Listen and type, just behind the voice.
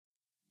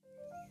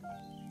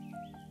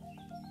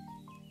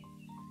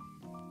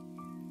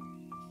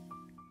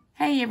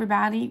Hey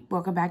everybody,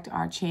 welcome back to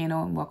our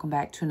channel and welcome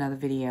back to another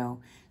video.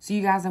 So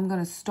you guys, I'm going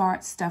to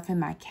start stuffing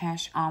my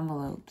cash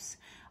envelopes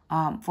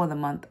for the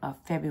month of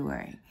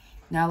February.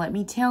 Now let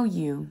me tell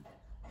you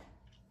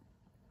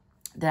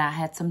that I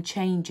had some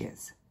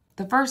changes.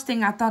 The first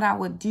thing I thought I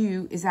would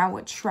do is I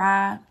would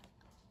try,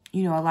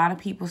 you know, a lot of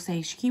people say,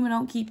 Shakema,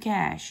 don't keep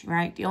cash,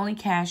 right? The only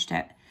cash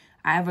that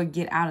I ever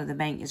get out of the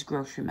bank is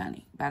grocery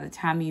money. By the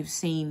time you've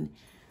seen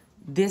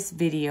this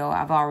video,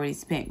 I've already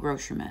spent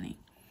grocery money.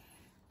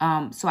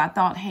 So I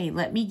thought, hey,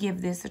 let me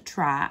give this a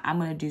try. I'm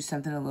going to do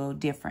something a little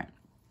different.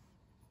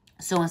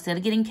 So instead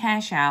of getting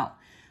cash out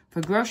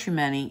for grocery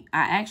money,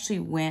 I actually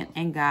went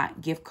and got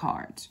gift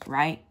cards,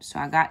 right? So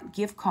I got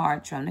gift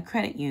cards from the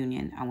credit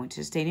union. I went to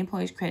the State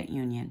Employees Credit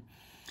Union.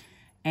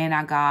 And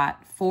I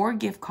got 4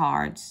 gift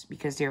cards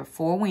because there are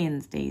 4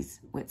 Wednesdays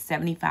with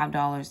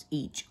 $75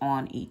 each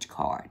on each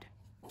card.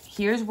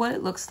 Here's what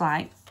it looks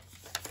like.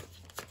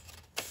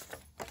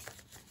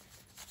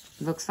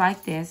 Looks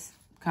like this.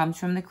 Comes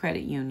from the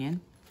credit union.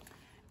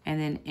 And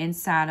then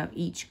inside of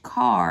each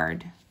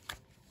card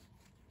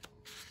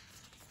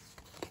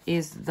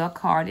is the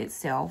card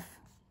itself.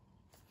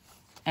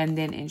 And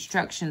then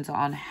instructions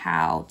on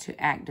how to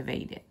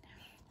activate it,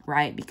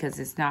 right? Because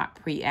it's not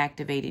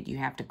pre-activated. You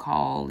have to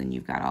call and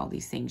you've got all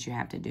these things you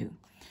have to do.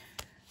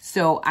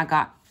 So I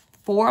got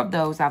 4 of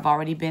those. I've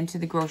already been to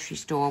the grocery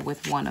store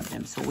with 1 of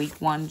them. So week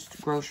 1's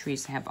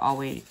groceries have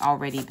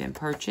already been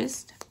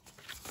purchased.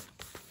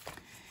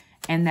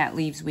 And that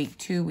leaves week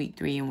 2, week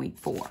 3, and week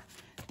 4.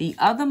 The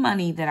other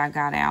money that I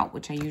got out,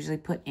 which I usually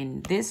put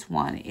in this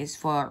one, is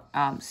for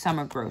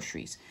summer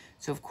groceries.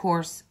 So, of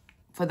course,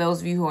 for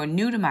those of you who are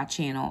new to my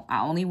channel,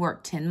 I only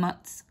work 10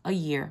 months a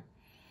year.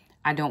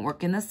 I don't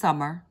work in the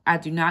summer. I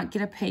do not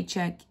get a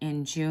paycheck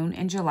in June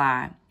and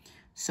July.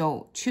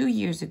 So 2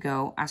 years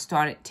ago, I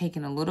started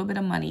taking a little bit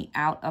of money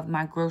out of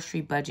my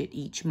grocery budget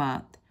each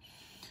month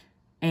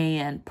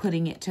and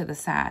putting it to the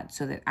side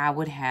so that I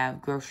would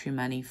have grocery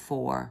money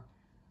for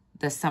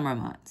the summer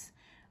months.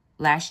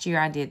 Last year,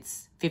 I did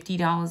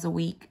 $50 a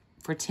week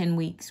for 10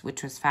 weeks,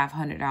 which was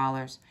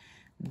 $500.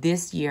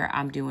 This year,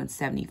 I'm doing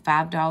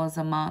 $75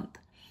 a month,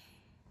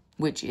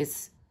 which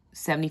is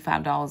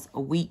 $75 a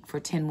week for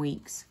 10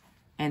 weeks.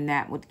 And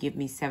that would give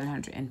me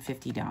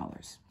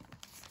 $750.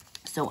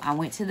 So I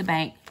went to the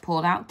bank,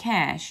 pulled out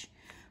cash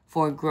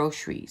for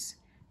groceries.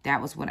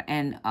 That was what,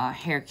 and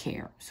hair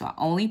care. So I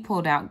only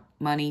pulled out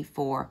money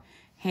for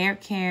hair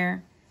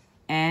care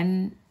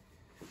and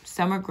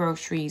summer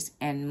groceries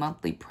and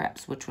monthly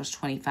preps, which was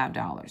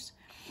 $25.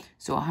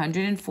 So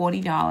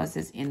 $140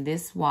 is in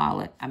this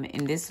wallet. I'm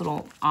in this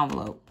little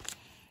envelope.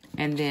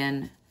 And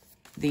then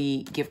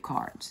the gift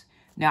cards.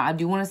 Now, I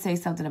do want to say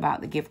something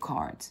about the gift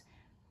cards.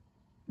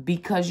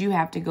 Because you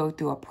have to go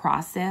through a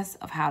process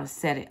of how to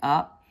set it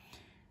up,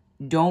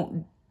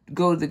 don't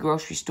go to the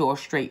grocery store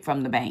straight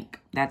from the bank.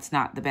 That's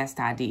not the best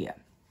idea.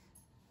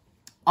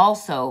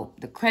 Also,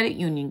 the credit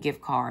union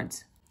gift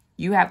cards,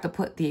 you have to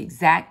put the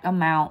exact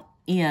amount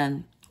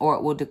in or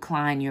it will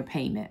decline your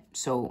payment.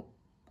 So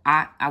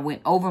I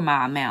went over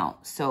my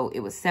amount. So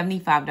it was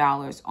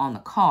 $75 on the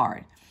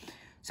card.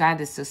 So I had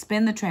to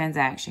suspend the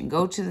transaction,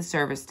 go to the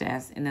service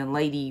desk, and the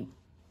lady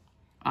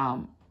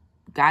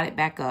got it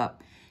back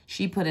up.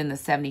 She put in the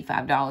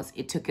 $75.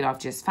 It took it off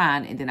just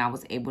fine, and then I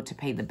was able to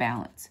pay the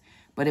balance.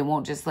 But it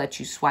won't just let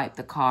you swipe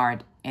the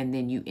card, and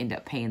then you end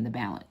up paying the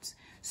balance.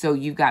 So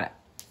you've got,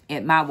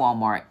 at my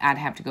Walmart, I'd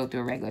have to go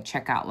through a regular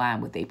checkout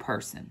line with a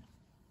person.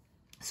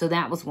 So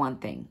that was one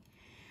thing.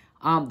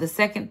 The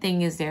second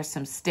thing is there's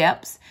some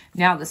steps.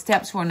 Now, the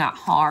steps were not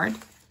hard.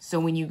 So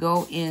when you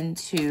go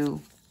into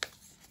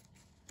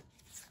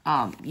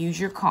use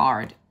your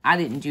card, I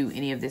didn't do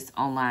any of this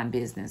online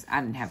business. I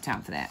didn't have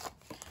time for that.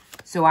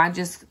 So I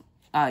just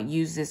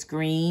use this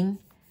green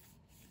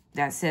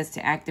that says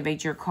to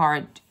activate your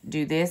card,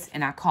 do this,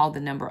 and I called the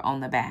number on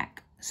the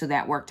back. So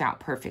that worked out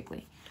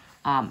perfectly.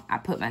 I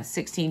put my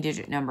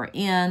 16-digit number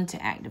in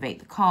to activate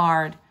the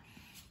card,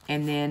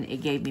 and then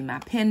it gave me my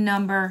PIN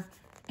number,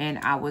 and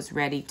I was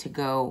ready to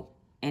go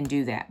and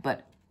do that.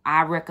 But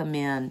I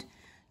recommend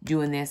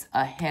doing this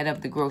ahead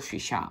of the grocery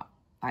shop.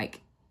 Like,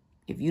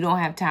 if you don't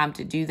have time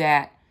to do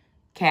that,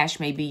 cash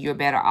may be your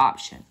better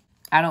option.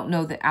 I don't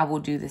know that I will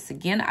do this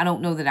again. I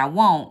don't know that I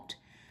won't,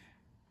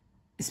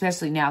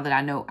 especially now that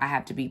I know I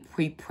have to be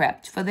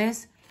pre-prepped for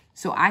this.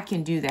 So I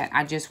can do that.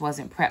 I just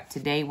wasn't prepped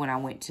today when I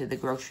went to the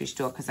grocery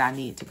store because I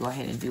needed to go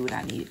ahead and do what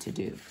I needed to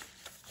do.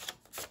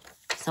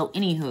 So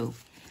anywho,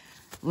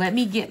 let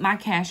me get my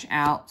cash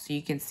out so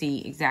you can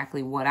see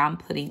exactly what I'm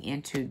putting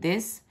into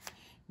this.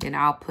 Then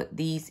I'll put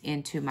these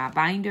into my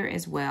binder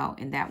as well,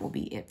 and that will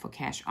be it for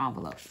cash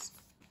envelopes.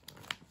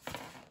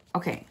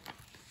 Okay,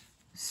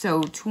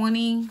 so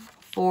 20,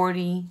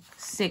 40,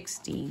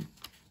 60,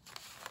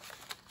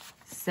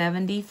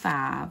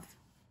 75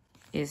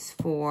 is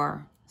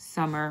for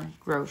summer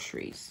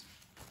groceries.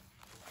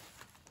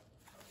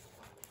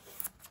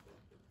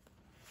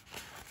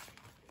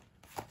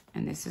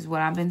 And this is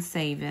what I've been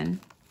saving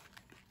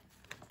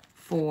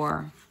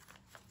for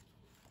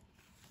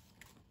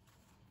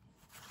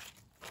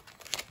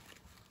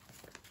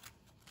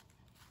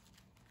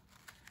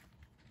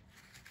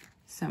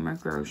summer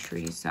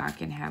groceries so I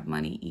can have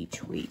money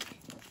each week.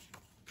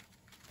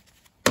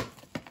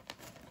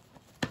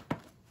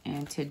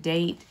 And to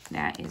date,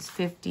 that is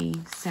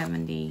 50,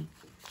 70,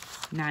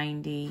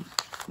 90,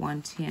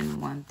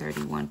 110, 130,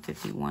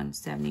 150,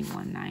 170,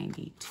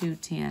 190,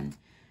 210,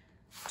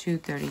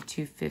 230,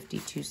 250,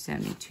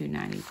 270,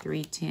 290,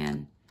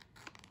 310,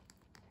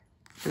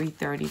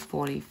 330,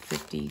 40,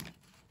 50,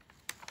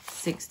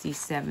 60,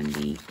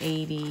 70,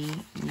 80,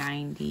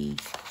 90,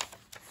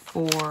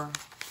 4,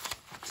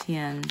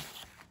 10,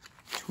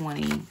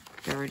 20,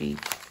 30,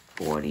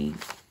 40,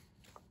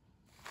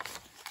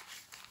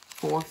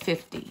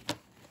 450.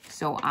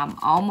 So I'm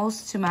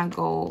almost to my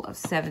goal of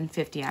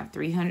 $750. I have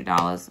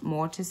 $300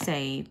 more to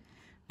save,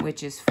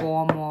 which is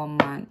 4 more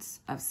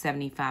months of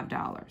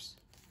 $75,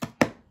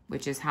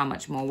 which is how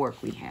much more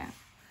work we have.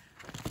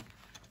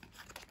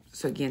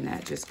 So again,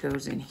 that just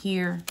goes in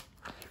here.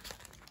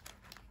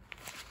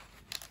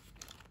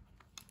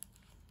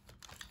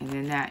 And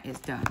then that is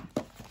done.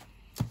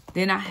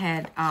 Then I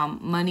had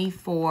money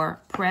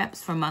for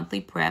preps, for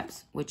monthly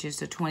preps, which is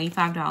the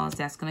 $25.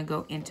 That's going to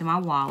go into my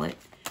wallet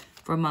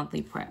for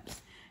monthly preps.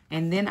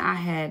 And then I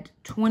had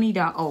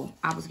 $20. Oh,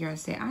 I was going to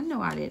say, I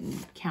know I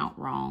didn't count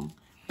wrong.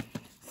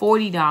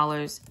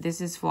 $40.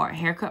 This is for a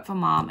haircut for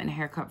Mom and a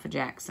haircut for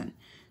Jackson.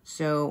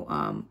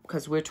 So,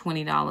 because we're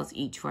 $20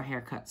 each for a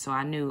haircut. So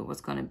I knew it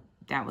was going to,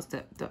 that was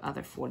the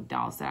other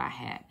 $40 that I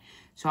had.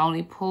 So I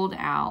only pulled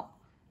out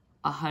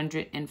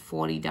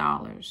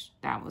 $140.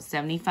 That was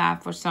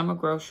 $75 for summer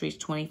groceries,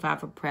 $25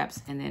 for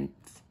preps, and then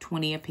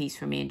 $20 a piece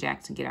for me and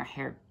Jackson get our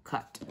hair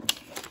cut.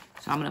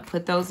 So I'm going to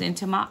put those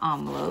into my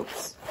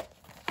envelopes.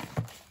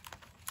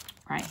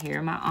 Right here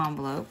are my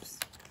envelopes.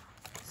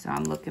 So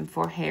I'm looking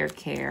for hair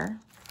care.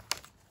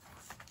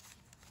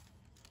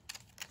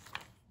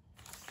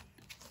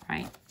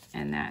 Right,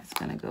 and that's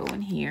going to go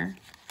in here.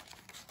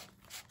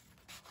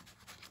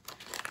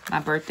 My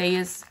birthday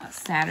is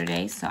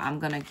Saturday, so I'm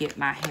going to get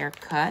my hair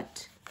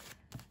cut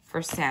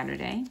for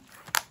Saturday.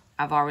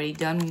 I've already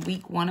done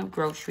week 1 of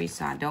groceries,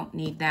 so I don't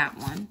need that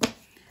one.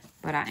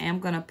 But I am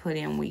going to put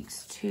in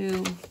weeks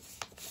 2.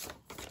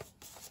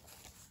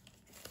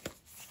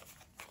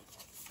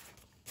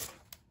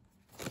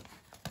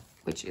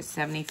 Which is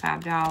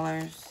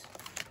 $75.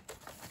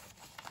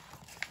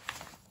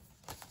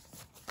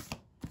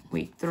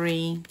 Week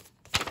 3.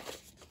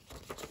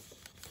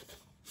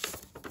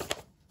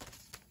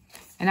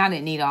 And I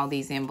didn't need all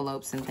these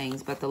envelopes and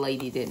things, but the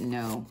lady didn't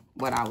know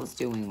what I was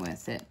doing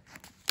with it.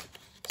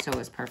 So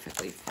it's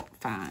perfectly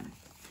fine.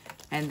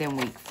 And then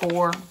week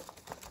 4.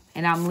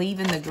 And I'm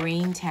leaving the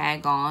green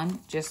tag on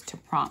just to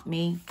prompt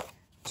me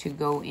to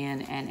go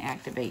in and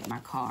activate my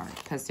card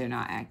because they're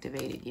not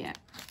activated yet.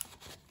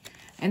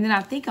 And then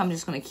I think I'm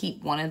just going to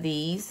keep one of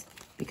these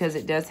because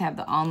it does have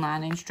the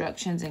online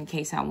instructions in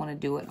case I want to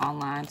do it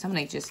online. So I'm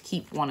going to just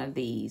keep one of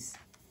these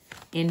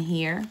in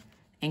here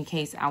in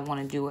case I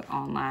want to do it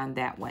online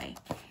that way.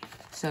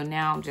 So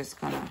now I'm just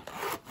going to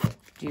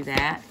do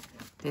that.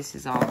 This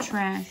is all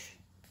trash.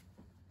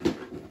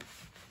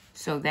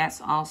 So that's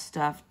all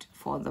stuffed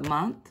for the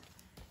month.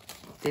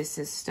 This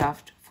is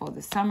stuffed for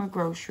the summer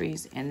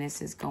groceries, and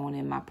this is going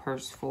in my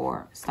purse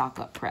for stock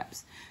up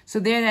preps. So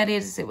there that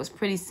is. It was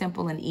pretty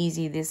simple and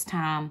easy this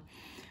time.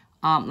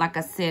 Like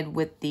I said,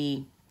 with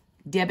the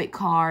debit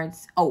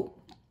cards. Oh,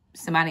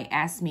 somebody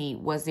asked me,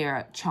 was there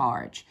a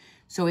charge?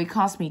 So it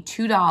cost me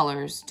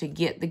 $2 to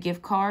get the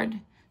gift card.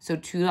 So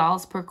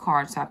 $2 per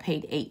card, so I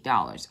paid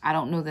 $8. I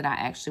don't know that I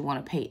actually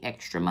want to pay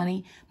extra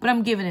money, but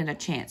I'm giving it a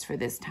chance for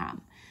this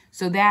time.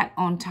 So that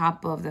on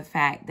top of the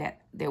fact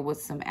that there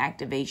was some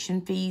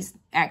activation fees,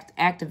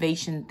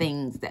 activation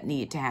things that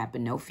needed to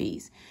happen, no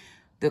fees.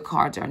 The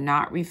cards are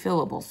not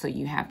refillable, so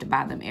you have to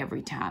buy them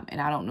every time. And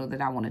I don't know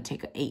that I want to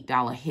take an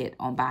 $8 hit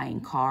on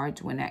buying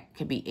cards when that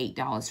could be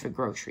 $8 for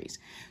groceries.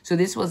 So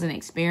this was an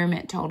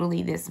experiment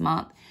totally this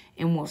month,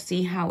 and we'll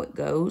see how it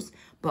goes.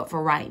 But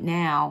for right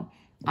now,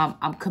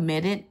 I'm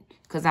committed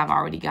because I've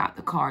already got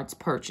the cards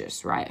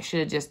purchased, right? I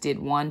should have just did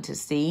one to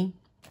see,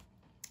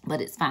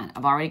 but it's fine.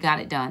 I've already got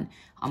it done.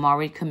 I'm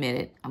already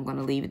committed. I'm going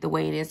to leave it the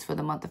way it is for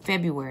the month of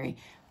February,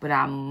 but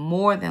I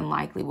more than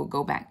likely will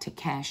go back to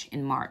cash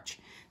in March.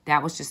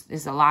 That was just,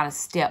 there's a lot of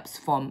steps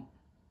for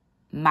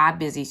my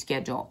busy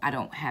schedule. I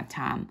don't have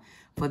time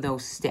for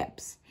those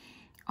steps.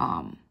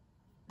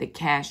 The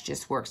cash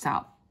just works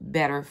out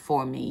better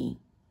for me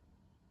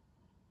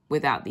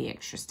without the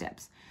extra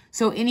steps.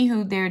 So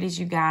anywho, there it is,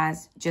 you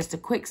guys. Just a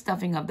quick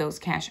stuffing of those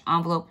cash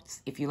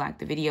envelopes. If you like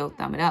the video,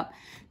 thumb it up.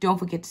 Don't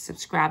forget to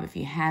subscribe if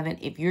you haven't.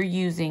 If you're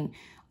using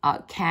a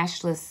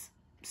cashless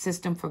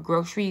system for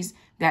groceries,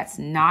 that's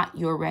not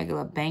your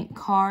regular bank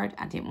card.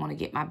 I didn't want to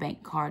get my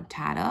bank card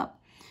tied up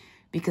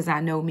because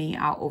I know me,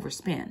 I'll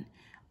overspend.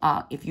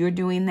 If you're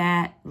doing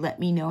that, let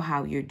me know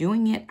how you're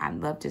doing it. I'd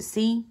love to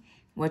see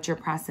what your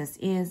process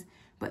is.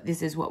 But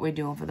this is what we're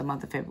doing for the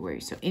month of February.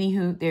 So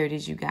anywho, there it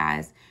is, you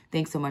guys.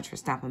 Thanks so much for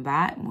stopping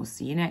by, and we'll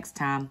see you next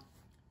time.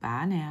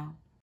 Bye now.